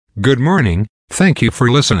Good morning, thank you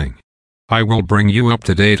for listening. I will bring you up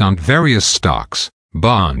to date on various stocks,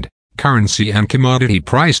 bond, currency and commodity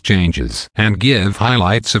price changes and give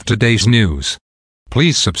highlights of today's news.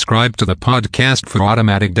 Please subscribe to the podcast for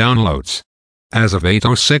automatic downloads. As of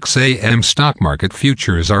 8:06 a.m. stock market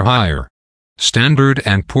futures are higher. Standard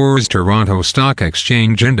 & Poor's Toronto Stock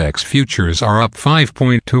Exchange Index futures are up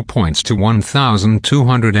 5.2 points to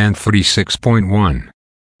 1,236.1.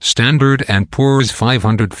 Standard & Poor's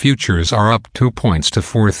 500 futures are up 2 points to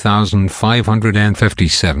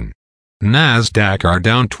 4,557. Nasdaq are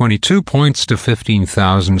down 22 points to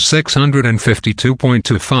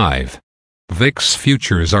 15,652.25. VIX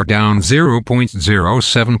futures are down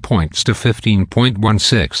 0.07 points to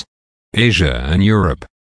 15.16. Asia and Europe.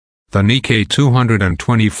 The Nikkei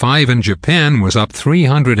 225 in Japan was up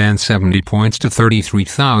 370 points to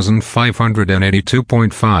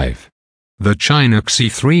 33,582.5. The China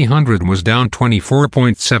CSI 300 was down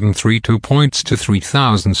 24.732 points to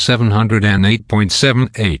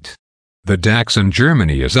 3,708.78. The DAX in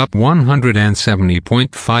Germany is up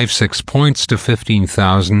 170.56 points to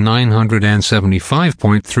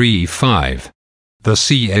 15,975.35. The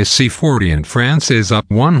CAC 40 in France is up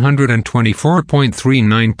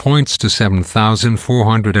 124.39 points to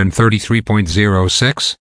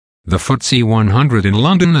 7,433.06. The FTSE 100 in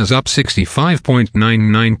London is up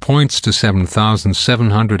 65.99 points to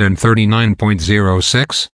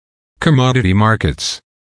 7,739.06. Commodity markets.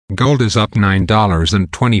 Gold is up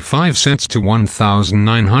 $9.25 to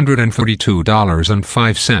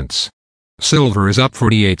 $1,942.05. Silver is up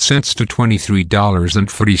 48 cents to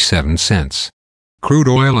 $23.47. Crude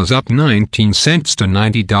oil is up 19 cents to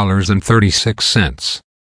 $90.36.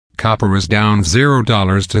 Copper is down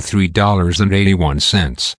 $0 to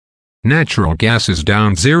 $3.81. Natural gas is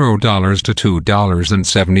down $0 to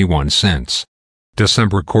 $2.71.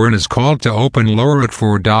 December corn is called to open lower at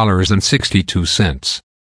 $4.62.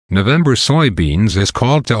 November soybeans is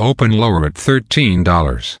called to open lower at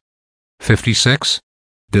 $13.56.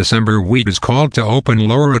 December wheat is called to open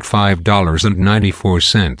lower at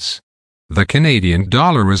 $5.94. The Canadian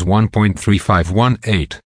dollar is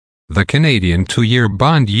 1.3518. The Canadian 2-year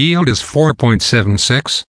bond yield is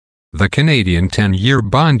 4.76. The Canadian 10-year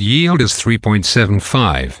bond yield is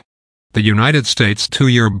 3.75. The United States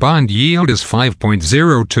 2-year bond yield is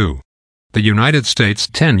 5.02. The United States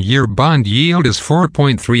 10-year bond yield is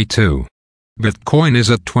 4.32. Bitcoin is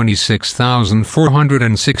at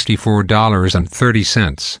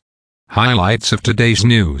 $26,464.30. Highlights of today's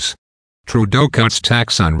news. Trudeau cuts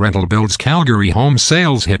tax on rental builds. Calgary home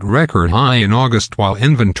sales hit record high in August while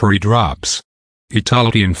inventory drops.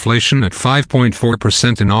 Italy inflation at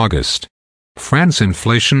 5.4% in August. France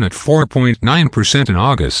inflation at 4.9% in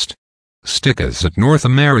August. Stickers at North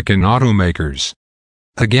American automakers.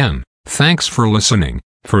 Again, thanks for listening.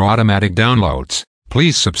 For automatic downloads,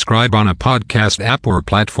 please subscribe on a podcast app or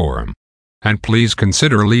platform. And please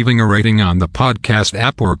consider leaving a rating on the podcast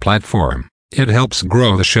app or platform. It helps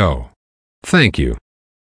grow the show. Thank you.